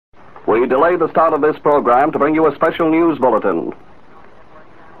We delay the start of this program to bring you a special news bulletin.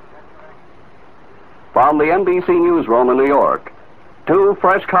 From the NBC newsroom in New York, 2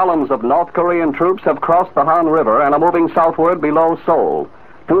 fresh columns of North Korean troops have crossed the Han River and are moving southward below Seoul.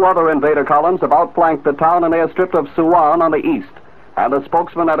 2 other invader columns have outflanked the town and airstrip of Suwon on the east. And a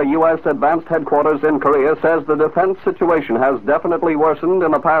spokesman at a U.S. advanced headquarters in Korea says the defense situation has definitely worsened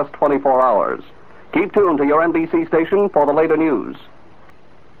in the past 24 hours. Keep tuned to your NBC station for the later news.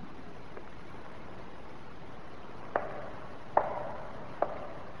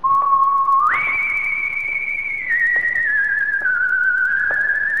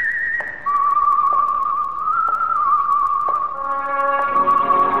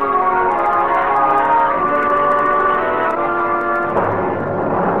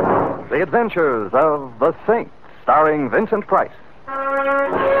 The Adventures of the Saint, starring Vincent Price.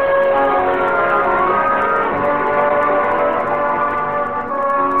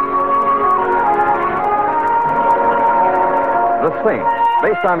 The Saint,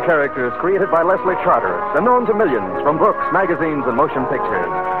 based on characters created by Leslie Charteris and known to millions from books, magazines, and motion pictures.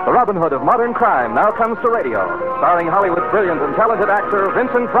 The Robin Hood of modern crime now comes to radio, starring Hollywood's brilliant and talented actor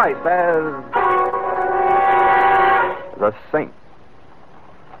Vincent Price as the Saint.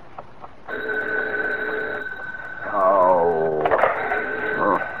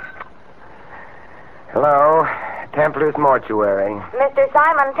 Hello, Templar's Mortuary. Mr.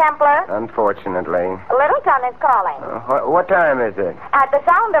 Simon Templar? Unfortunately. Littleton is calling. What time is it? At the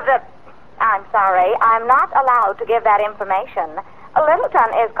sound of the... I'm sorry, I'm not allowed to give that information. Littleton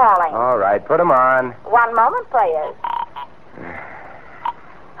is calling. All right, put him on. One moment, please.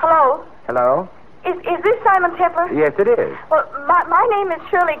 Hello? Hello? Is this Simon Templar? Yes, it is. Well, my name is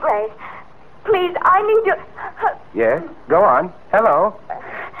Shirley Gray. Please, I need you... Yes, go on. Hello?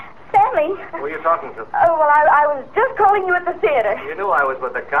 Sammy. Who are you talking to? Oh, well, I was just calling you at the theater. You knew I was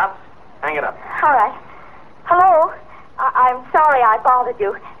with the cops. Hang it up. All right. Hello? I'm sorry I bothered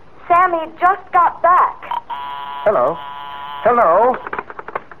you. Sammy just got back. Hello? Hello?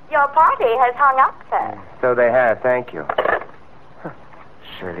 Your party has hung up, sir. So they have, thank you.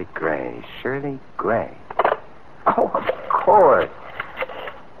 Shirley Gray. Shirley Gray. Oh, of course.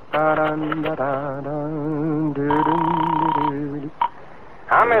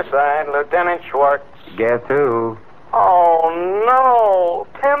 Homicide, Lieutenant Schwartz. Guess who? Oh, no.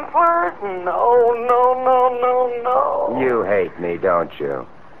 Templar? No. You hate me, don't you?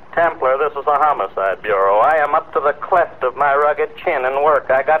 Templar, this is the Homicide Bureau. I am up to the cleft of my rugged chin in work.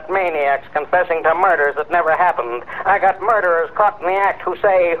 I got maniacs confessing to murders that never happened. I got murderers caught in the act who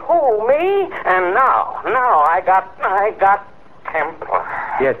say, who, me? And now, I got Templar.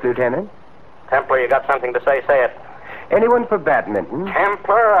 Yes, Lieutenant? Templar, you got something to say? Say it. Anyone for badminton?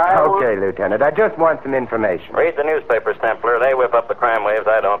 Templar, Okay, Lieutenant. I just want some information. Read the newspapers, Templar. They whip up the crime waves.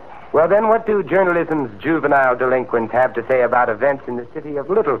 I don't. Well, then, what do journalism's juvenile delinquents have to say about events in the city of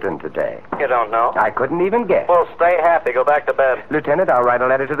Littleton today? You don't know? I couldn't even guess. Well, stay happy. Go back to bed. Lieutenant, I'll write a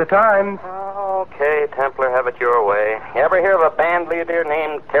letter to the Times. Okay, Templar, have it your way. You ever hear of a band leader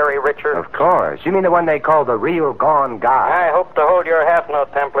named Terry Richard? Of course. You mean the one they call the real gone guy? I hope to hold your half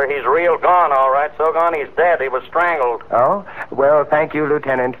note, Templar. He's real gone, all right. So gone he's dead. He was strangled. Oh? Well, thank you,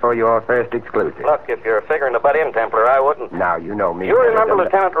 Lieutenant, for your first exclusive. Look, if you're figuring to butt in, Templar, I wouldn't. Now, you know me. You remember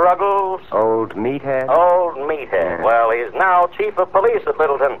Lieutenant Ruggles? Old meathead? Old meathead. Yeah. Well, he's now chief of police at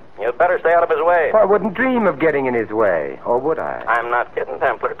Littleton. You'd better stay out of his way. I wouldn't dream of getting in his way. Or would I? I'm not kidding,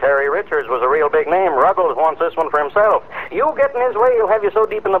 Templar. Terry Richards was a real big name. Ruggles wants this one for himself. You get in his way, he'll have you so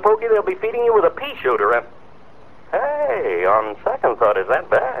deep in the pokey they'll be feeding you with a pea shooter. And hey, on second thought, is that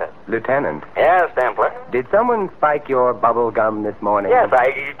bad? Lieutenant. Yes, Templar. Did someone spike your bubble gum this morning? Yes,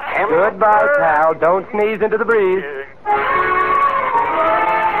 Goodbye, pal. Don't sneeze into the breeze.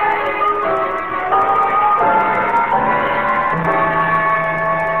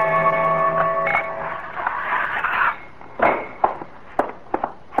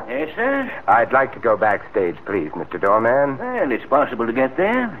 Yes, sir? I'd like to go backstage, please, Mr. Doorman. Well, it's possible to get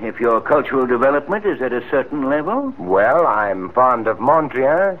there if your cultural development is at a certain level. Well, I'm fond of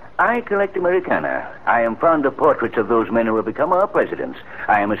Mondrian. I collect Americana. I am fond of portraits of those men who have become our presidents.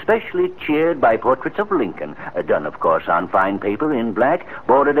 I am especially cheered by portraits of Lincoln, done, of course, on fine paper in black,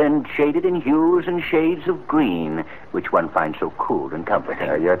 bordered and shaded in hues and shades of green, which one finds so cool and comforting.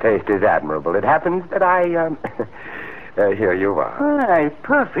 Your taste is admirable. It happens that here you are. A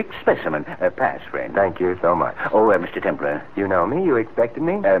perfect specimen. Pass, friend. Thank you so much. Oh, Mr. Templar. You know me? You expected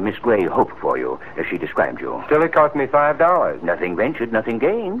me? Miss Gray hoped for you. She described you. Still, it cost me $5. Nothing ventured, nothing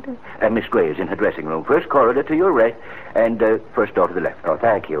gained. Miss Gray is in her dressing room. First corridor to your right, and first door to the left. Oh,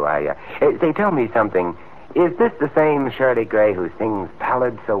 thank you. They tell me something. Is this the same Shirley Gray who sings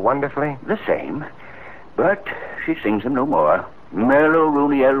ballads so wonderfully? The same. But she sings them no more. Merlo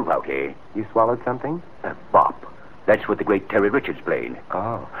Rooney El Rowdy. You swallowed something? Bop. That's what the great Terry Richards played.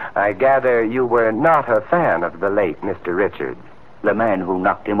 Oh, I gather you were not a fan of the late Mr. Richards. The man who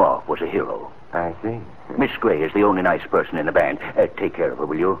knocked him off was a hero. I see. Miss Gray is the only nice person in the band. Take care of her,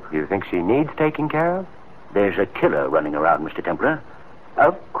 will you? You think she needs taking care of? There's a killer running around, Mr. Templar.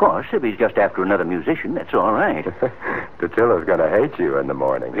 Of course, if he's just after another musician, that's all right. The killer's going to hate you in the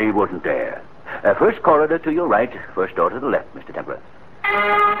morning. He wouldn't dare. First corridor to your right, first door to the left, Mr. Templar.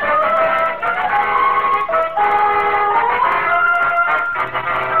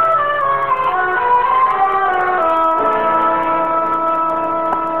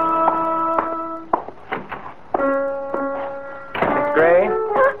 Miss Gray?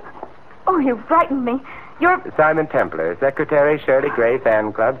 Oh, you frightened me. You're... Simon Templar, Secretary, Shirley Gray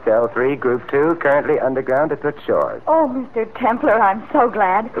Fan Club, Cell 3, Group 2, currently underground at Toots Shores. Oh, Mr. Templar, I'm so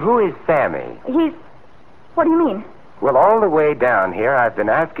glad. Who is Sammy? He's... What do you mean? Well, all the way down here, I've been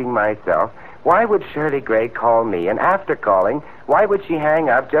asking myself, why would Shirley Gray call me? And after calling, why would she hang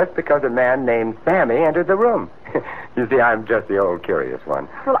up just because a man named Sammy entered the room? You see, I'm just the old curious one.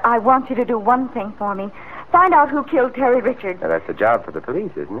 Well, I want you to do one thing for me. Find out who killed Terry Richards. Now, that's a job for the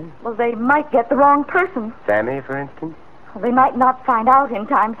police, isn't it? Well, they might get the wrong person. Sammy, for instance? Well, they might not find out in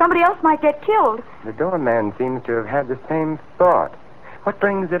time. Somebody else might get killed. The doorman seems to have had the same thought. What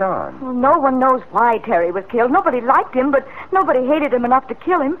brings it on? Well, no one knows why Terry was killed. Nobody liked him, but nobody hated him enough to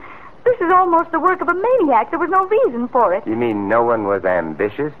kill him. This is almost the work of a maniac. There was no reason for it. You mean no one was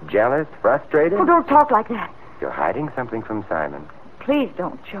ambitious, jealous, frustrated? Oh, don't talk like that. You're hiding something from Simon. Please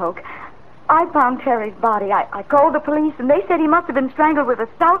don't joke. I found Terry's body. I called the police, and they said he must have been strangled with a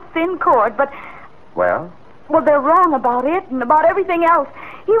stout, thin cord, but... Well? Well, they're wrong about it and about everything else.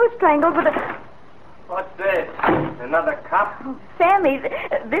 He was strangled with a... What's this? Another cop? Oh, Sammy,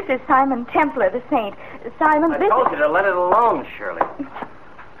 this is Simon Templar, the saint. Simon, I this told is... you to let it alone, Shirley.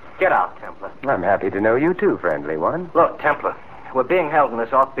 Get out, Templar. I'm happy to know you too, friendly one. Look, Templar, we're being held in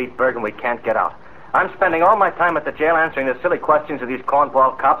this offbeat burg and we can't get out. I'm spending all my time at the jail answering the silly questions of these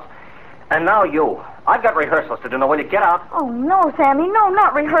cornball cops. And now you. I've got rehearsals to do. Now, will you get out? Oh, no, Sammy, no,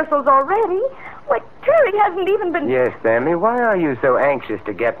 not rehearsals already. Why, Terry hasn't even been... Yes, Sammy, why are you so anxious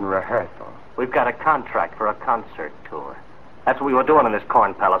to get in rehearsal? We've got a contract for a concert tour. That's what we were doing in this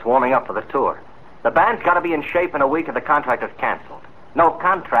corn palace, warming up for the tour. The band's got to be in shape in a week or the contract is canceled. No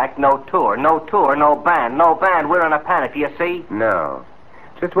contract, no tour. No tour, no band. No band, we're in a panic, do you see? No.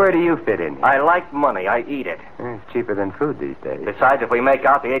 Just where do you fit in here? I like money. I eat it. It's cheaper than food these days. Besides, if we make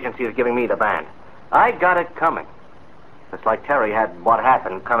out, the agency is giving me the band. I got it coming. It's like Terry had what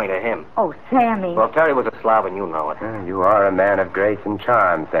happened coming to him. Oh, Sammy. Well, Terry was a Slav, and you know it. You are a man of grace and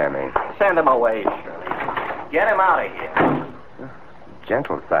charm, Sammy. Send him away, Shirley. Get him out of here.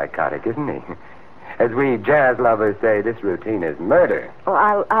 Gentle psychotic, isn't he? As we jazz lovers say, this routine is murder.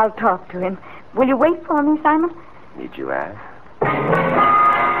 Oh, I'll talk to him. Will you wait for me, Simon? Need you ask?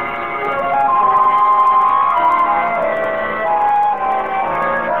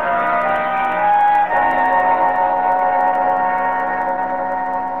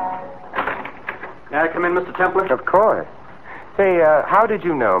 May I come in, Mr. Templar? Of course. Say, how did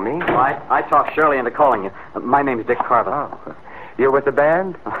you know me? I talked Shirley into calling you. My name's Dick Carver. Oh. You're with the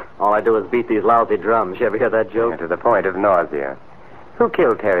band? All I do is beat these lousy drums. You ever hear that joke? To the point of nausea. Who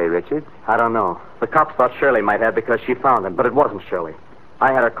killed Terry Richards? I don't know. The cops thought Shirley might have because she found him, but it wasn't Shirley.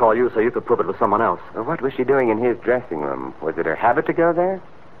 I had her call you so you could prove it was someone else. Well, what was she doing in his dressing room? Was it her habit to go there?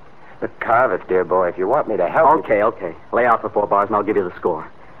 But Carvis, dear boy, if you want me to help you... Okay. Lay out for 4 bars and I'll give you the score.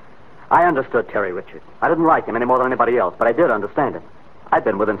 I understood Terry Richards. I didn't like him any more than anybody else, but I did understand him. I've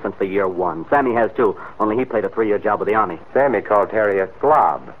been with him since the year 1. Sammy has, too, only he played a 3-year job with the Army. Sammy called Terry a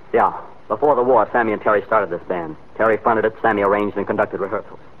slob. Yeah. Before the war, Sammy and Terry started this band. Terry funded it, Sammy arranged and conducted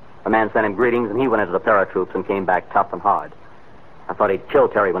rehearsals. The man sent him greetings, and he went into the paratroops and came back tough and hard. I thought he'd kill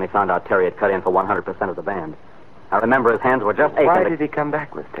Terry when he found out Terry had cut in for 100% of the band. I remember his hands were just aching. Why did he come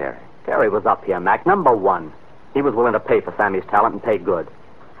back with Terry? Terry was up here, Mac. Number 1. He was willing to pay for Sammy's talent and pay good.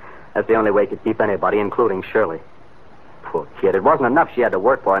 That's the only way he could keep anybody, including Shirley. Poor kid. It wasn't enough she had to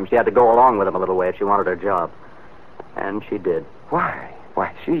work for him. She had to go along with him a little way if she wanted her job. And she did. Why?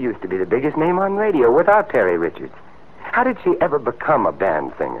 Why, she used to be the biggest name on radio without Terry Richards. How did she ever become a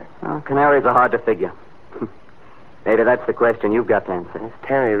band singer? Well, canaries are hard to figure. Maybe that's the question you've got to answer. This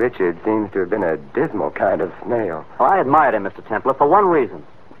Terry Richards seems to have been a dismal kind of snail. Well, I admired him, Mr. Templar, for one reason.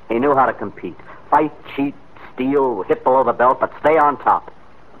 He knew how to compete. Fight, cheat, steal, hit below the belt, but stay on top.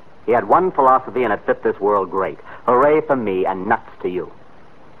 He had one philosophy, and it fit this world great. Hooray for me and nuts to you.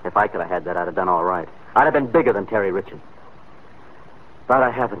 If I could have had that, I'd have done all right. I'd have been bigger than Terry Richards. But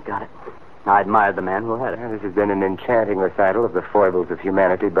I haven't got it. I admired the man who had it. Well, this has been an enchanting recital of the foibles of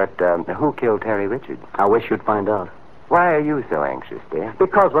humanity, but who killed Terry Richards? I wish you'd find out. Why are you so anxious, dear?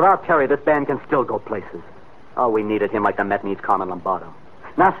 Because without Terry, this band can still go places. Oh, we needed him like the Met needs Carmen Lombardo.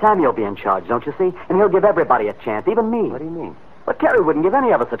 Now Sammy will be in charge, don't you see? And he'll give everybody a chance, even me. What do you mean? But Terry wouldn't give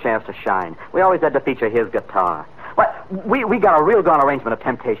any of us a chance to shine. We always had to feature his guitar. What? We got a real gone arrangement of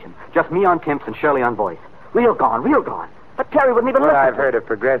Temptation. Just me on timps and Shirley on voice. Real gone, real gone. But Terry wouldn't even Well, listen. I've heard of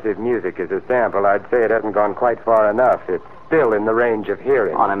progressive music as a sample. I'd say it hasn't gone quite far enough. It's still in the range of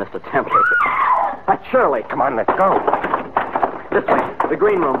hearing. Oh, now, Mr. Templer. That's Shirley. Come on, let's go. This way, the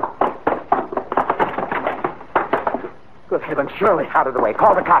green room. Good heavens, Shirley. Out of the way.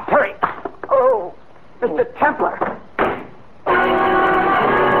 Call the cops. Hurry. Oh, Mr. Templer.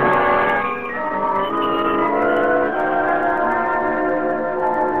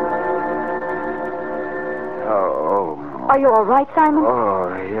 Are you all right, Simon?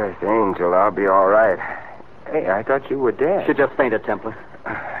 Oh, yes, Angel. I'll be all right. Hey, I thought you were dead. She just fainted, Templer.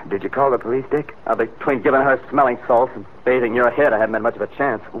 Did you call the police, Dick? Between giving her smelling salts and bathing your head, I haven't had much of a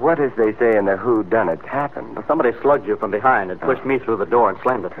chance. What, as they say in the whodunits, happened? Well, somebody slugged you from behind and pushed me through the door and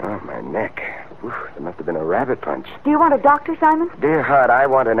slammed it. Oh, my neck. Oof, there must have been a rabbit punch. Do you want a doctor, Simon? Dear heart, I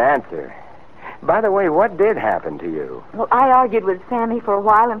want an answer. By the way, what did happen to you? Well, I argued with Sammy for a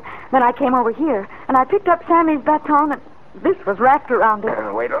while, and then I came over here, and I picked up Sammy's baton, and this was wrapped around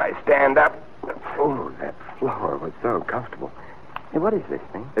it. Wait till I stand up. Oh, that floor was so comfortable. Hey, what is this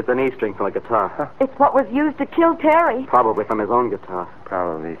thing? It's an E string from a guitar. It's what was used to kill Terry. Probably from his own guitar.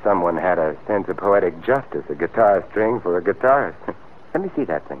 Probably someone had a sense of poetic justice, a guitar string for a guitarist. Let me see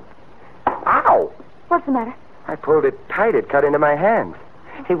that thing. Ow! What's the matter? I pulled it tight. It cut into my hands.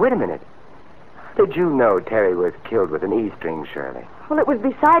 Hey, wait a minute. Did you know Terry was killed with an E string, Shirley? Well, it was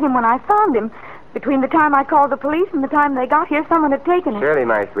beside him when I found him. Between the time I called the police and the time they got here, someone had taken it. Shirley,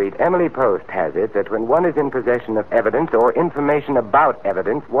 my sweet, Emily Post has it that when one is in possession of evidence or information about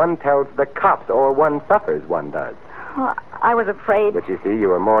evidence, one tells the cops or one suffers, one does. Well, I was afraid. But you see,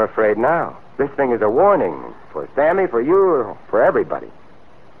 you are more afraid now. This thing is a warning for Sammy, for you, for everybody.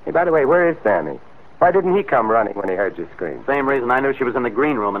 Hey, by the way, where is Sammy? Why didn't he come running when he heard you scream? Same reason I knew she was in the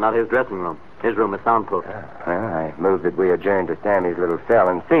green room and not his dressing room. His room is soundproof. Well, I moved that we adjourn to Sammy's little cell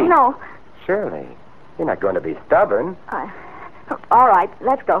and see. No. Shirley, you're not going to be stubborn. All right,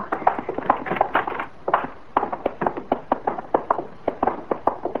 let's go.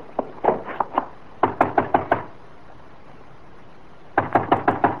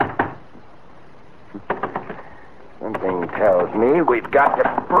 Something tells me we've got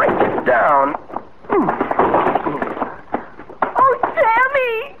to break it down. Oh,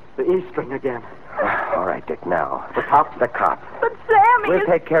 Sammy! The E string again. All right, Dick, now. The cops? The cops. But Sammy We'll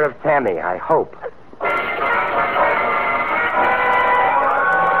take care of Sammy, I hope.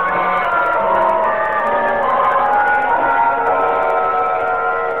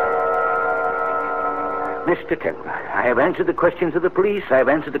 Mr. Templer, I have answered the questions of the police. I have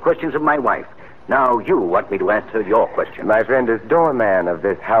answered the questions of my wife. Now you want me to answer your question. My friend, as doorman of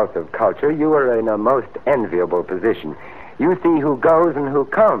this house of culture, you are in a most enviable position. You see who goes and who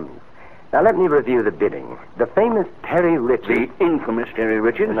comes. Now, let me review the bidding. The famous Terry Richards... The infamous Terry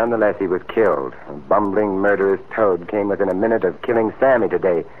Richards? Nonetheless, he was killed. A bumbling, murderous toad came within a minute of killing Sammy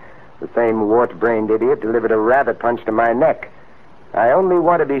today. The same wart-brained idiot delivered a rabbit punch to my neck. I only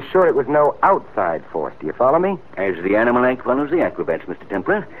want to be sure it was no outside force. Do you follow me? As the Animal Act follows the acrobats, Mr.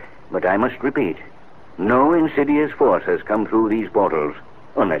 Templer. But I must repeat, no insidious force has come through these portals.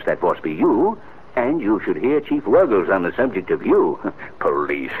 Unless that force be you, and you should hear Chief Ruggles on the subject of you.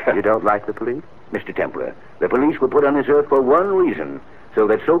 Police. You don't like the police? Mr. Templer, the police were put on this earth for one reason, so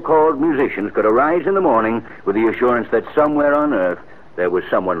that so-called musicians could arise in the morning with the assurance that somewhere on earth there was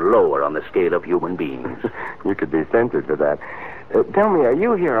someone lower on the scale of human beings. You could be censored for that. Tell me, are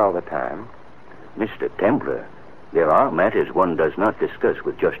you here all the time? Mr. Templer, there are matters one does not discuss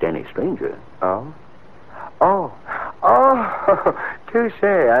with just any stranger. Oh? Oh, touche,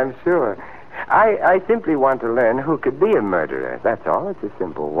 I'm sure. I simply want to learn who could be a murderer. That's all. It's a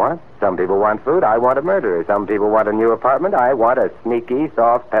simple want. Some people want food. I want a murderer. Some people want a new apartment. I want a sneaky,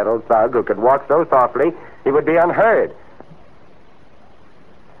 soft-pedaled thug who could walk so softly he would be unheard.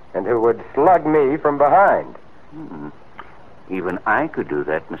 And who would slug me from behind. Even I could do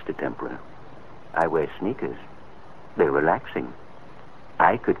that, Mr. Templer. I wear sneakers. They're relaxing.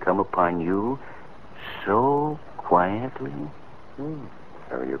 I could come upon you so quietly.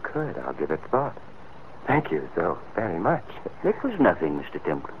 So you could. I'll give it thought. Thank you so very much. It was nothing, Mr.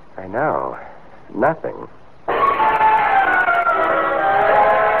 Templer. I know. Nothing.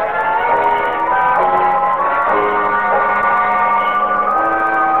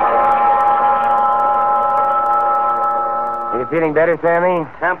 feeling better, Sammy?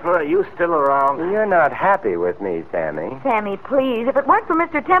 Templar, are you still around? You're not happy with me, Sammy. Sammy, please. If it weren't for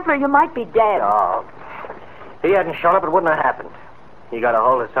Mr. Templar, you might be dead. Oh. If he hadn't shown up, it wouldn't have happened. He got a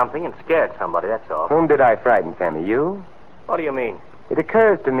hold of something and scared somebody, that's all. Whom did I frighten, Sammy? You? What do you mean? It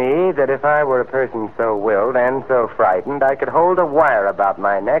occurs to me that if I were a person so willed and so frightened, I could hold a wire about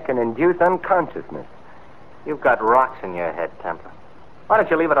my neck and induce unconsciousness. You've got rocks in your head, Templar. Why don't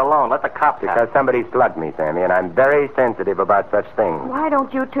you leave it alone? Let the cops have Because it. somebody slugged me, Sammy, and I'm very sensitive about such things. Why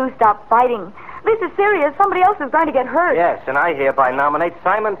don't you two stop fighting? This is serious. Somebody else is going to get hurt. Yes, and I hereby nominate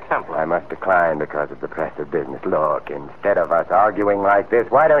Simon Templar. I must decline because of the press of business. Look, instead of us arguing like this,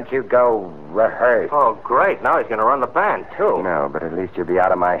 why don't you go rehearse? Oh, great. Now he's going to run the band, too. No, but at least you'll be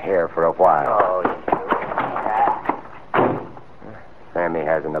out of my hair for a while. Oh, Sammy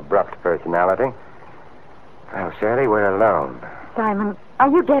has an abrupt personality. Well, Shirley, we're alone. Simon,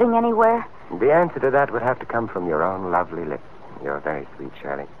 are you getting anywhere? The answer to that would have to come from your own lovely lips. You're very sweet,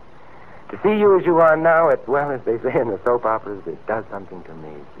 Shirley. To see you as you are now, well, as they say in the soap operas, it does something to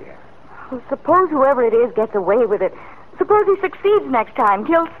me, dear. Well, suppose whoever it is gets away with it. Suppose he succeeds next time,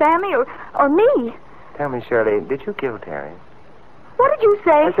 kills Sammy or me. Tell me, Shirley, did you kill Terry? What did you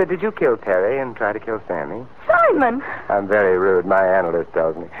say? I said, did you kill Terry and try to kill Sammy? Simon! I'm very rude. My analyst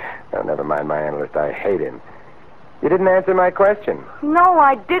tells me. Oh, never mind my analyst. I hate him. You didn't answer my question. No,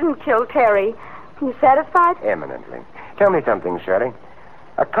 I didn't kill Terry. You satisfied? Eminently. Tell me something, Shirley.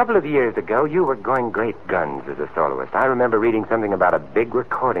 A couple of years ago, you were going great guns as a soloist. I remember reading something about a big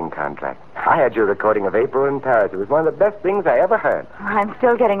recording contract. I had your recording of April in Paris. It was one of the best things I ever heard. I'm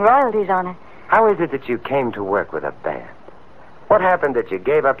still getting royalties on it. How is it that you came to work with a band? What happened that you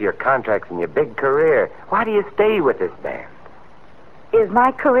gave up your contracts and your big career? Why do you stay with this band? Is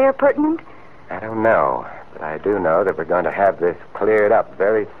my career pertinent? I don't know, but I do know that we're going to have this cleared up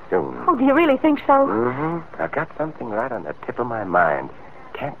very soon. Oh, do you really think so? Mm-hmm. I've got something right on the tip of my mind.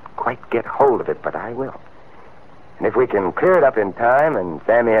 Can't quite get hold of it, but I will. And if we can clear it up in time and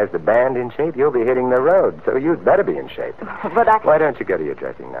Sammy has the band in shape, you'll be hitting the road, so you'd better be in shape. But Why don't you go to your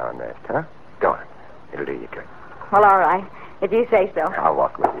dressing now and rest, huh? Go on. It'll do you good. Well, all right. If you say so. I'll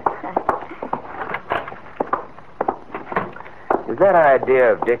walk with you. Is that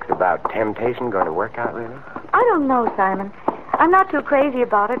idea of Dick's about temptation going to work out, really? I don't know, Simon. I'm not too crazy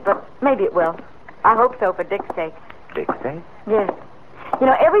about it, but maybe it will. I hope so for Dick's sake. Dick's sake? Yes. You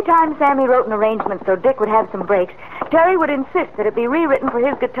know, every time Sammy wrote an arrangement so Dick would have some breaks, Terry would insist that it be rewritten for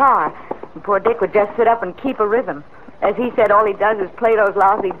his guitar. And poor Dick would just sit up and keep a rhythm. As he said, all he does is play those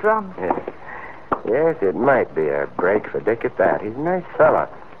lousy drums. Yes, it might be a break for Dick at that. He's a nice fella.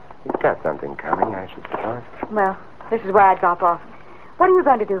 He's got something coming, I should suppose. Well, this is where I drop off. What are you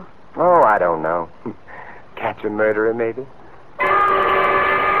going to do? Oh, I don't know. Catch a murderer, maybe?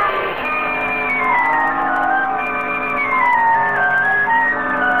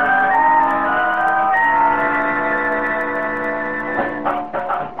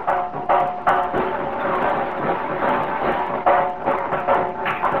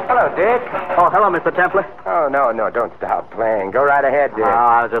 Dick? Oh, hello, Mr. Templar. Oh, no, don't stop playing. Go right ahead, Dick. Oh,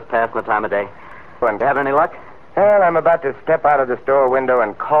 I was just passing the time of day. Well, You having any luck? Well, I'm about to step out of the store window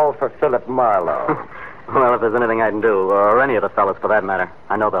and call for Philip Marlowe. Well, if there's anything I can do, or any of the fellas for that matter,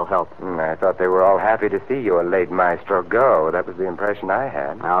 I know they'll help. I thought they were all happy to see your late maestro go. That was the impression I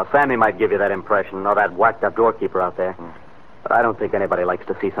had. Now, Sammy might give you that impression, or that whacked-up doorkeeper out there. But I don't think anybody likes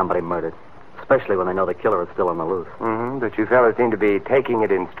to see somebody murdered, especially when they know the killer is still on the loose. Mm-hmm, but you fellas seem to be taking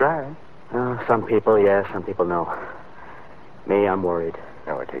it in stride. Some people, yes, some people, no. Me, I'm worried.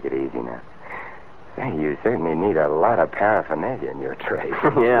 Oh, take it easy now. Say, you certainly need a lot of paraphernalia in your trade.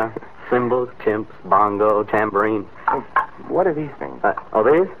 Yeah, cymbals, chimps, bongo, tambourine. What are these things?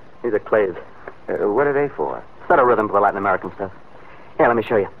 These? These are clays. What are they for? Set a rhythm for the Latin American stuff. Here, let me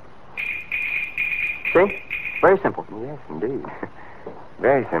show you. See? Very simple. Yes, indeed.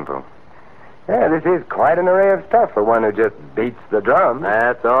 Very simple. Yeah, this is quite an array of stuff for one who just beats the drum.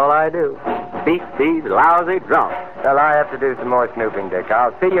 That's all I do. Beat these lousy drums. Well, I have to do some more snooping, Dick.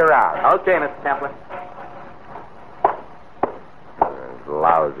 I'll see you around. Okay, Mr. Templar.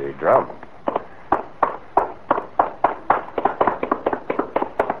 Lousy drum.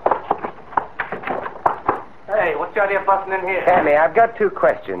 Hey, what's your idea of busting in here? Sammy, I've got 2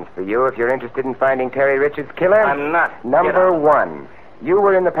 questions for you if you're interested in finding Terry Richards' killer. I'm not. Number 1, you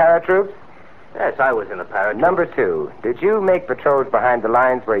were in the paratroops? Yes, I was in the parachute. Number 2, did you make patrols behind the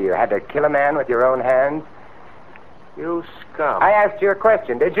lines where you had to kill a man with your own hands? You scum. I asked you a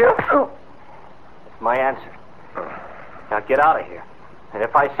question, did you? That's my answer. Now get out of here. And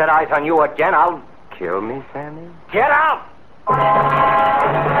if I set eyes on you again, I'll... Kill me, Sammy? Get out!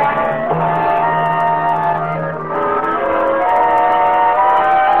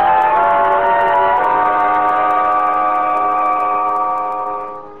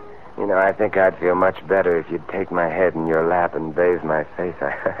 think I'd feel much better if you'd take my head in your lap and bathe my face.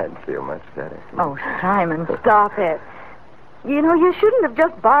 I'd feel much better. Oh, Simon, stop it. You know, you shouldn't have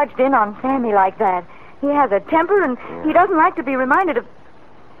just barged in on Sammy like that. He has a temper, and he doesn't like to be reminded of...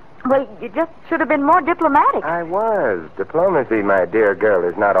 Well, you just should have been more diplomatic. I was. Diplomacy, my dear girl,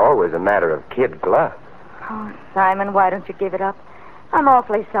 is not always a matter of kid gloves. Oh, Simon, why don't you give it up? I'm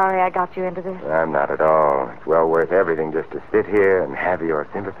awfully sorry I got you into this. I'm not at all. It's well worth everything just to sit here and have your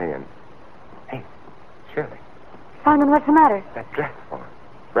sympathy and... Hey, Shirley. Simon, what's the matter? That dress form.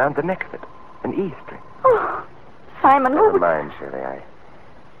 Round the neck of it. An E string. Oh, Simon, Never mind, Shirley.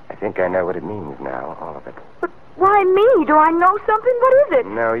 I think I know what it means now, all of it. But why me? Do I know something? What is it?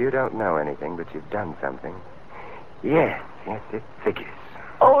 No, you don't know anything, but you've done something. Yes, it figures.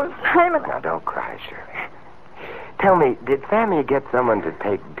 Oh, Simon. Now, don't cry, Shirley. Tell me, did Sammy get someone to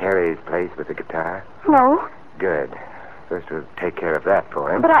take Terry's place with the guitar? No. Good. First, we'll take care of that for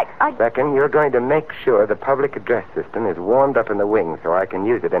him. But I... Second, you're going to make sure the public address system is warmed up in the wing so I can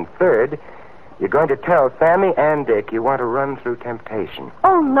use it. And third, you're going to tell Sammy and Dick you want to run through temptation.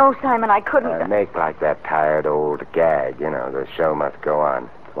 Oh, no, Simon, I couldn't... Make like that tired old gag. You know, the show must go on.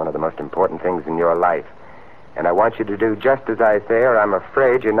 It's one of the most important things in your life. And I want you to do just as I say, or I'm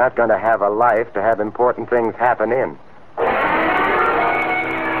afraid you're not going to have a life to have important things happen in.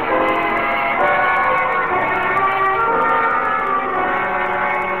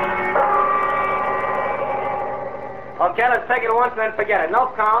 Okay, let's take it once and then forget it.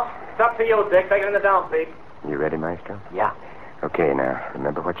 No count. It's up to you, Dick. Take it in the downbeat. You ready, Maestro? Yeah. Okay, now,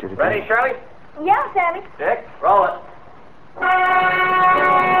 remember what you're to do. Ready, Shirley? Yeah, Sammy. Dick, roll it.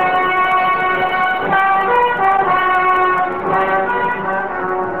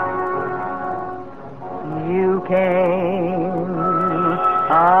 You came,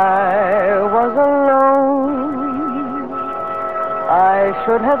 I was alone. I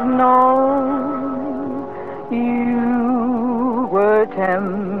should have known you were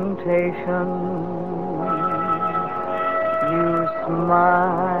temptation. You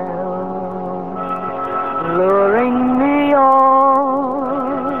smiled, luring me on.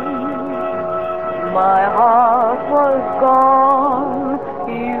 My heart was gone.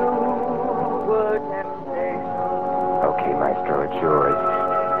 You were temptation. Okay, Maestro, it's yours.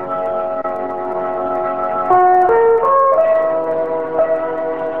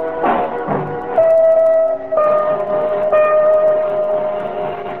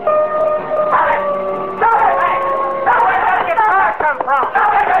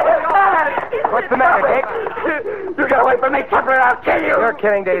 What's the matter, Dick? You get away from me, Templar, I'll kill you. Your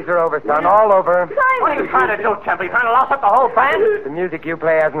killing days are over, son. All over. What are you trying to do, Templar? You trying to louse up the whole band? The music you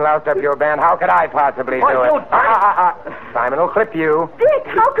play hasn't loused up your band. How could I possibly What, do it? you Simon will clip you. Dick,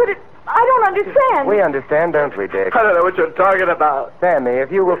 how could it... I don't understand. We understand, don't we, Dick? I don't know what you're talking about. Sammy,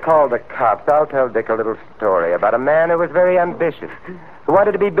 if you will call the cops, I'll tell Dick a little story about a man who was very ambitious, who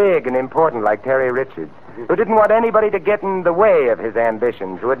wanted to be big and important like Terry Richards, who didn't want anybody to get in the way of his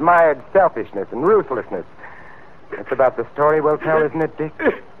ambitions, who admired selfishness and ruthlessness. That's about the story we'll tell, isn't it, Dick?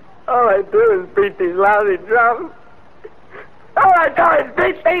 All I do is beat these lousy drums. All I do is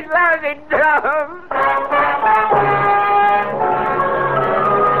beat these lousy drums.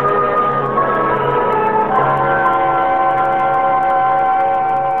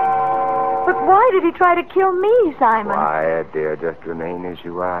 Why did he try to kill me, Simon? Quiet, dear. Just remain as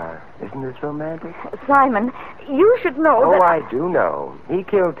you are. Isn't this romantic? Simon, you should know Oh, that... I do know. He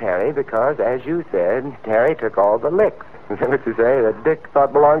killed Terry because, as you said, Terry took all the licks. Which to say that Dick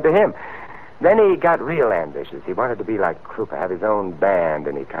thought belonged to him. Then he got real ambitious. He wanted to be like Krupa, have his own band,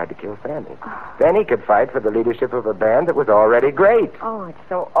 and he tried to kill Sammy. Then he could fight for the leadership of a band that was already great. Oh, it's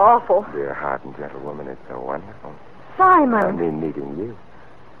so awful. Dear heart and gentle woman, it's so wonderful. Simon. I mean, meeting you.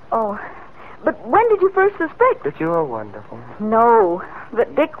 Oh, but when did you first suspect? That you're wonderful. No,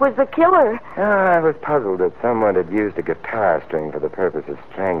 that Dick was the killer. I was puzzled that someone had used a guitar string for the purpose of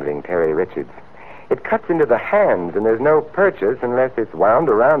strangling Terry Richards. It cuts into the hands, and there's no purchase unless it's wound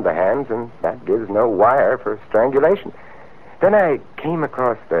around the hands, and that gives no wire for strangulation. Then I came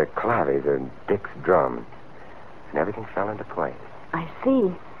across the claves and Dick's drum, and everything fell into place. I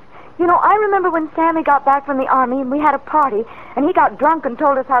see. You know, I remember when Sammy got back from the army and we had a party, and he got drunk and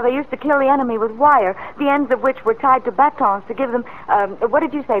told us how they used to kill the enemy with wire, the ends of which were tied to batons to give them, what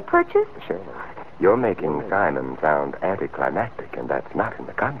did you say, purchase? Sure. You're making Simon sound anticlimactic, and that's not in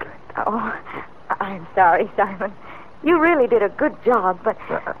the contract. Oh, I'm sorry, Simon. You really did a good job, but...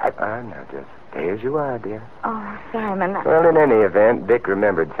 Now, just stay as you are, dear. Oh, Simon... Well, in any event, Dick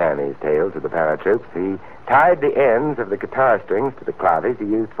remembered Sammy's tale to the paratroops. He tied the ends of the guitar strings to the claves he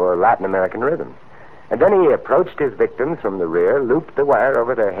used for Latin American rhythms. And then he approached his victims from the rear, looped the wire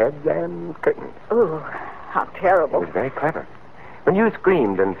over their heads, and curtains. Ooh, how He terrible. was very clever. When you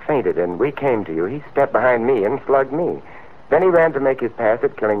screamed and fainted and we came to you, he stepped behind me and slugged me. Then he ran to make his pass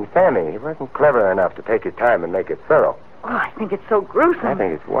at killing Sammy. He wasn't clever enough to take his time and make it thorough. Oh, I think it's so gruesome. I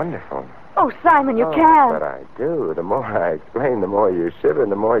think it's wonderful. Oh, Simon, you But can't. I do. The more I explain, the more you shiver.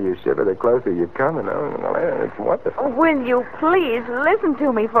 The more you shiver, the closer you come. And it's wonderful. Will you please listen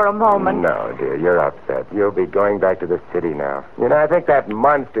to me for a moment? No, dear, you're upset. You'll be going back to the city now. You know, I think that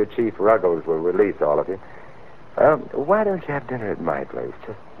monster Chief Ruggles will release all of you. Why don't you have dinner at my place,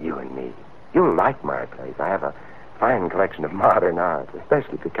 just you and me? You'll like my place. I have a fine collection of modern art,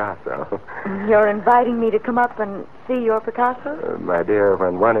 especially Picasso. You're inviting me to come up and see your Picasso? My dear,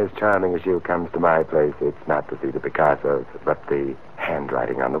 when one as charming as you comes to my place, it's not to see the Picassos, but the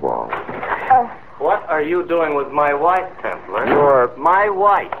handwriting on the wall. What are you doing with my wife, Templar? My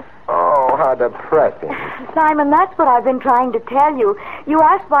wife. Oh, how depressing. Simon, that's what I've been trying to tell you. You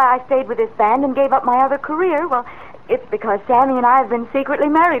asked why I stayed with this band and gave up my other career. Well, it's because Sammy and I have been secretly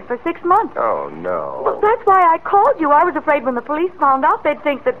married for 6 months. Oh, no. Well, that's why I called you. I was afraid when the police found out they'd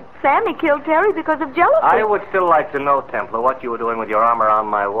think that Sammy killed Terry because of jealousy. I would still like to know, Templar, what you were doing with your arm around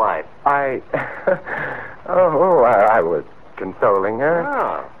my wife. I was consoling her.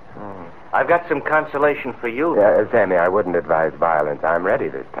 Oh. I've got some consolation for you. Sammy, I wouldn't advise violence. I'm ready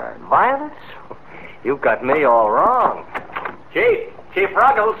this time. Violence? You've got me all wrong. Chief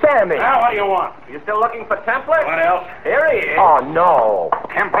Ruggles. Sammy! Now, what do you want? You still looking for Templar? What else? Here he is. Oh, no.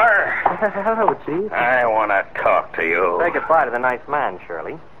 Templar. Hello, Chief. I want to talk to you. Say goodbye to the nice man,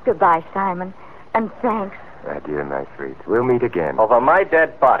 Shirley. Goodbye, Simon. And thanks. Dear, my sweet. We'll meet again. Over my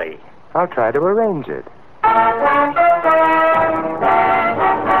dead body. I'll try to arrange it.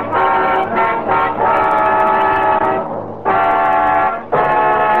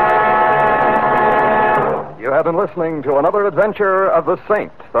 You have been listening to another adventure of the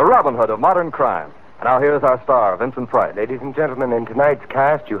Saint, the Robin Hood of modern crime. Now here's our star, Vincent Price. Ladies and gentlemen, in tonight's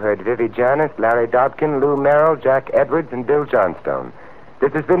cast, you heard Vivi Janis, Larry Dobkin, Lou Merrill, Jack Edwards, and Bill Johnstone.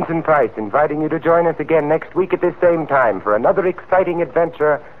 This is Vincent Price inviting you to join us again next week at this same time for another exciting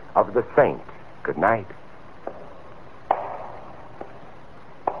adventure of the Saint. Good night.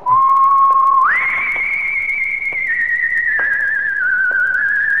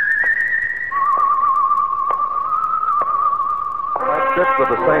 Six of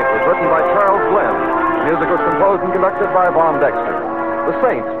the Saint was written by Charles Glenn. Music was composed and conducted by Von Dexter. The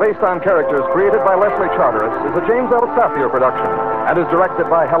Saint, based on characters created by Leslie Charteris, is a James L. Safier production and is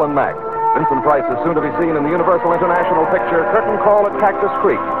directed by Helen Mack. Vincent Price is soon to be seen in the Universal International picture Curtain Call at Cactus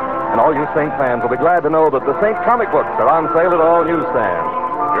Creek. And all you Saint fans will be glad to know that the Saint comic books are on sale at all newsstands.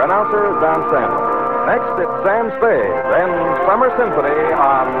 Your announcer is Don Sandler. Next, it's Sam Spade, then Summer Symphony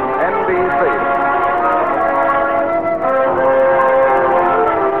on NBC.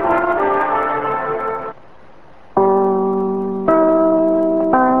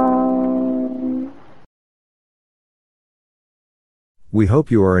 We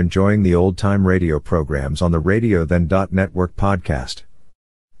hope you are enjoying the old-time radio programs on the RadioThen.network podcast.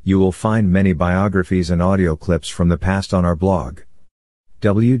 You will find many biographies and audio clips from the past on our blog,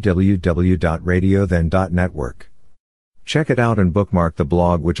 www.radiothen.network. Check it out and bookmark the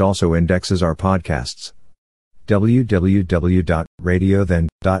blog, which also indexes our podcasts,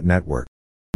 www.radiothen.network.